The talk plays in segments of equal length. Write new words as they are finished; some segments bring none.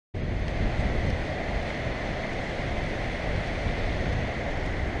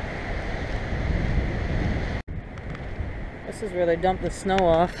This is where they dump the snow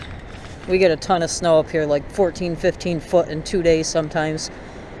off. We get a ton of snow up here, like 14, 15 foot in 2 days sometimes.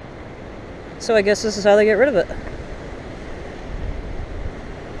 So I guess this is how they get rid of it.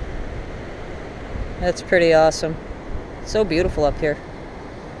 That's pretty awesome. So beautiful up here.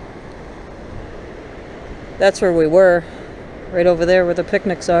 That's where we were, right over there where the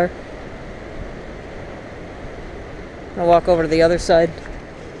picnics are. I'll walk over to the other side.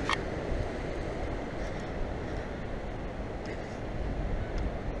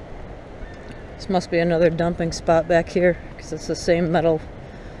 This must be another dumping spot back here, because it's the same metal,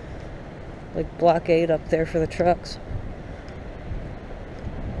 like blockade up there for the trucks.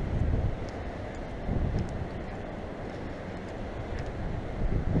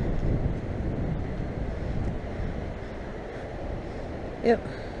 Yep.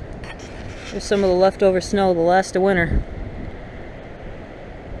 There's some of the leftover snow, the last of winter.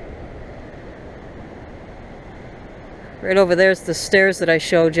 Right over there's the stairs that I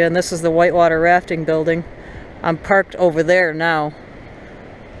showed you, and this is the whitewater rafting building. I'm parked over there now.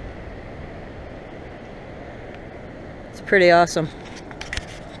 It's pretty awesome.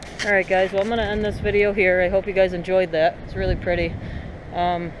 Alright guys, well I'm going to end this video here. I hope you guys enjoyed that. It's really pretty.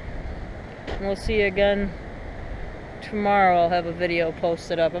 And we'll see you again tomorrow. I'll have a video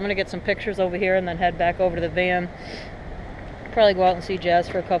posted up. I'm going to get some pictures over here and then head back over to the van. Probably go out and see Jazz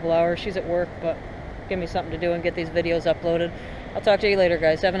for a couple hours. She's at work, but give me something to do and get these videos uploaded. I'll talk to you later,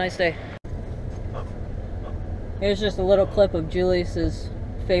 guys. Have a nice day. Here's just a little clip of Julius's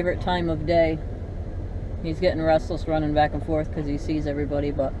favorite time of day. He's getting restless running back and forth because he sees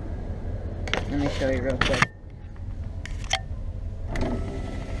everybody, but let me show you real quick.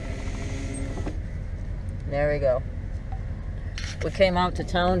 There we go. We came out to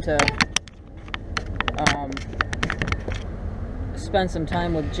town to spend some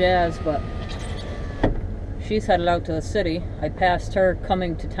time with Jazz, but she's headed out to the city. I passed her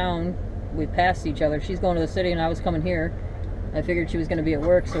coming to town. We passed each other. She's going to the city and I was coming here. I figured she was going to be at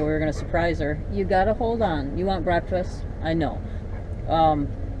work, so we were going to surprise her. You gotta hold on. You want breakfast? I know.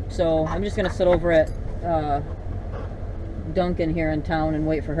 So I'm just going to sit over at Dunkin' here in town and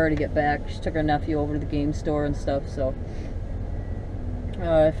wait for her to get back. She took her nephew over to the game store and stuff, so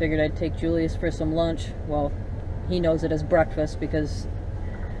I figured I'd take Julius for some lunch. Well, he knows it as breakfast, because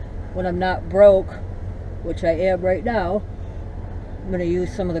when I'm not broke, which I am right now, I'm going to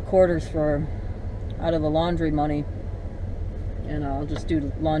use some of the quarters out of the laundry money, and I'll just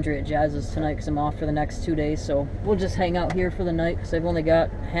do laundry at Jazz's tonight because I'm off for the next 2 days. So we'll just hang out here for the night because I've only got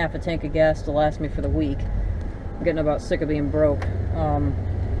half a tank of gas to last me for the week. I'm getting about sick of being broke,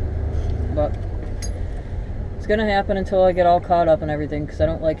 but it's gonna happen until I get all caught up and everything, because I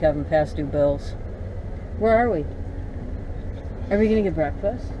don't like having past due bills. Where are we? Are we gonna get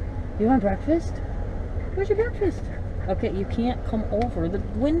breakfast? You want breakfast? Where's your breakfast? Okay, you can't come over. The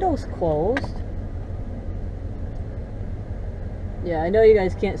window's closed. Yeah, I know you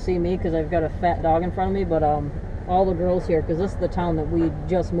guys can't see me because I've got a fat dog in front of me, but all the girls here, because this is the town that we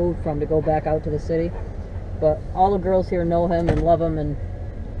just moved from to go back out to the city, but all the girls here know him and love him, and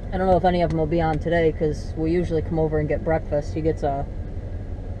I don't know if any of them will be on today because we usually come over and get breakfast. He gets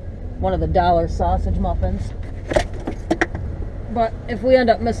one of the $1 sausage muffins. But if we end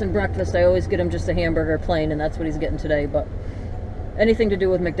up missing breakfast, I always get him just a hamburger plain, and that's what he's getting today. But anything to do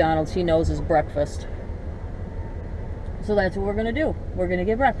with McDonald's, he knows is breakfast. So that's what we're going to do. We're going to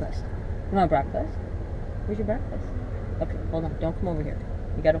get breakfast. You want breakfast? Where's your breakfast? Okay, hold on. Don't come over here.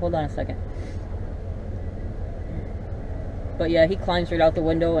 You got to hold on a second. But yeah, he climbs right out the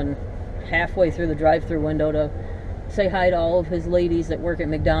window and halfway through the drive-thru window to say hi to all of his ladies that work at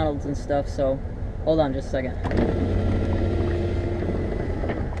McDonald's and stuff. So hold on just a second.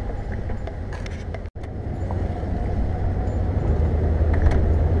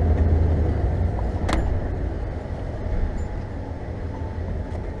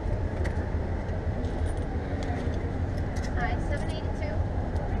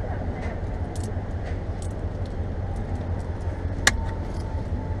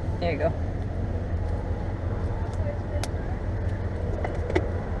 There you go.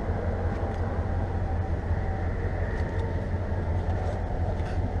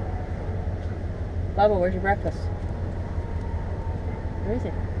 Bubba, where's your breakfast? Where is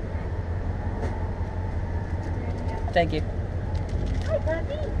it? Thank you. Hi,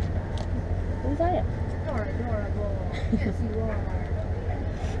 puppy. Who's that? You're adorable. Yes, you are.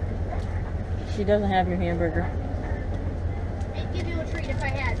 She doesn't have your hamburger. I'd give you a treat if I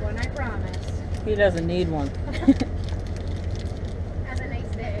had one, I promise. He doesn't need one. Have a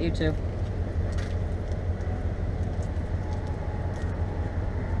nice day. You too.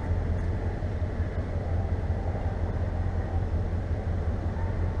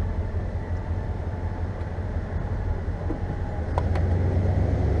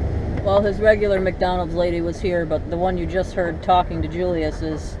 Well, his regular McDonald's lady was here, but the one you just heard talking to Julius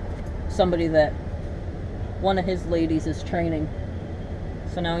is somebody that one of his ladies is training.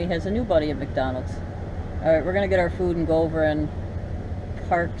 So now he has a new buddy at McDonald's. Alright, we're gonna get our food and go over and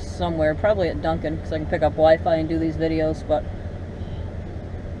park somewhere, probably at Dunkin', because I can pick up Wi-Fi and do these videos, but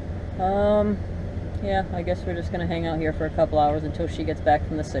yeah, I guess we're just gonna hang out here for a couple hours until she gets back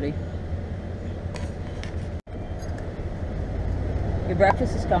from the city. Your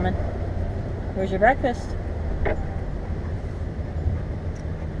breakfast is coming. Where's your breakfast? Did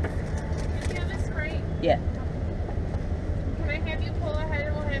you have a Sprite? Yeah. Can I have you pull ahead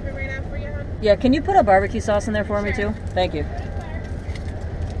and we'll have it right out for you, hon? Yeah, can you put a barbecue sauce in there for me too? Thank you.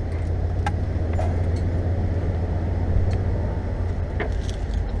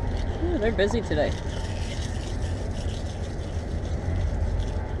 Ooh, they're busy today.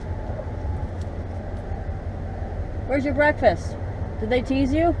 Where's your breakfast? Did they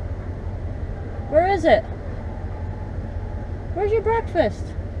tease you? Where is it? Where's your breakfast?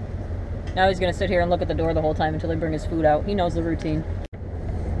 Now he's gonna sit here and look at the door the whole time until they bring his food out. He knows the routine.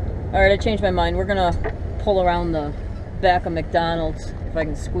 Alright, I changed my mind. We're gonna pull around the back of McDonald's, if I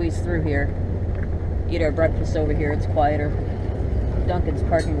can squeeze through here. Eat our breakfast over here, it's quieter. Dunkin's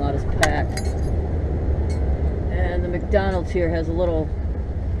parking lot is packed. And the McDonald's here has a little,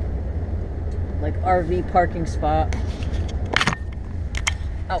 like, RV parking spot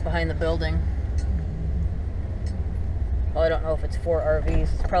out behind the building. Well, I don't know if it's for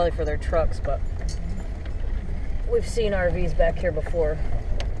RVs. It's probably for their trucks, but we've seen RVs back here before.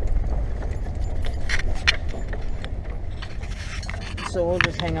 So we'll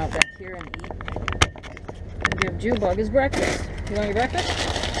just hang out back here and eat. And give Jewbug his breakfast. You want your breakfast?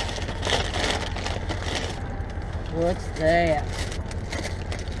 What's that?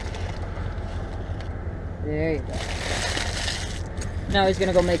 There you go. Now he's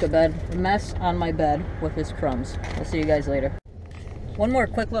gonna go make a mess on my bed with his crumbs. We'll see you guys later. One more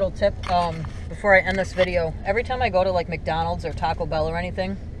quick little tip before I end this video. Every time I go to like McDonald's or Taco Bell or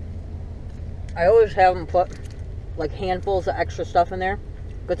anything, I always have them put like handfuls of extra stuff in there.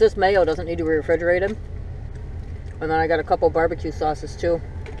 But this mayo doesn't need to be refrigerated. And then I got a couple barbecue sauces too.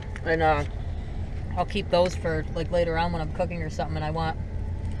 And I'll keep those for like later on when I'm cooking or something and I want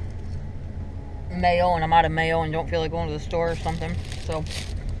mayo and I'm out of mayo and don't feel like going to the store or something. So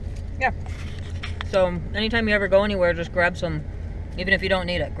yeah, so anytime you ever go anywhere, just grab some, even if you don't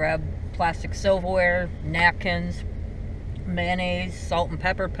need it. Grab plastic silverware, napkins, mayonnaise, salt and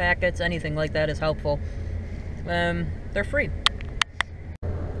pepper packets, anything like that is helpful. They're free.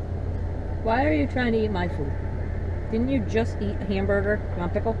 Why are you trying to eat my food? Didn't you just eat a hamburger? You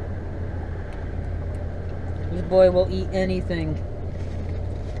want pickle? This boy will eat anything.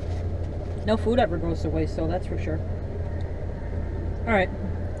 No food ever goes to waste, so that's for sure. Alright,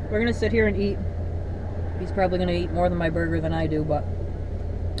 we're gonna sit here and eat. He's probably gonna eat more than my burger than I do, but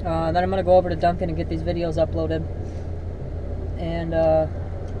then I'm gonna go over to Dunkin' and get these videos uploaded. And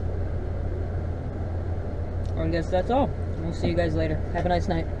I guess that's all. We'll see you guys later. Have a nice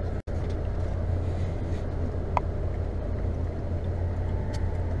night.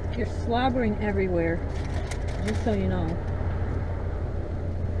 You're slobbering everywhere, just so you know.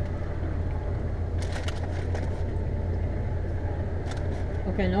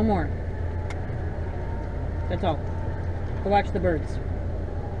 Okay, no more. That's all. Go watch the birds.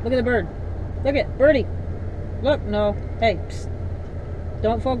 Look at the bird. Look at Birdie. Look, no. Hey, psst.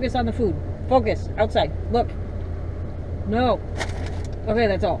 Don't focus on the food. Focus. Outside. Look. No. Okay,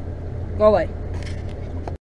 that's all. Go away.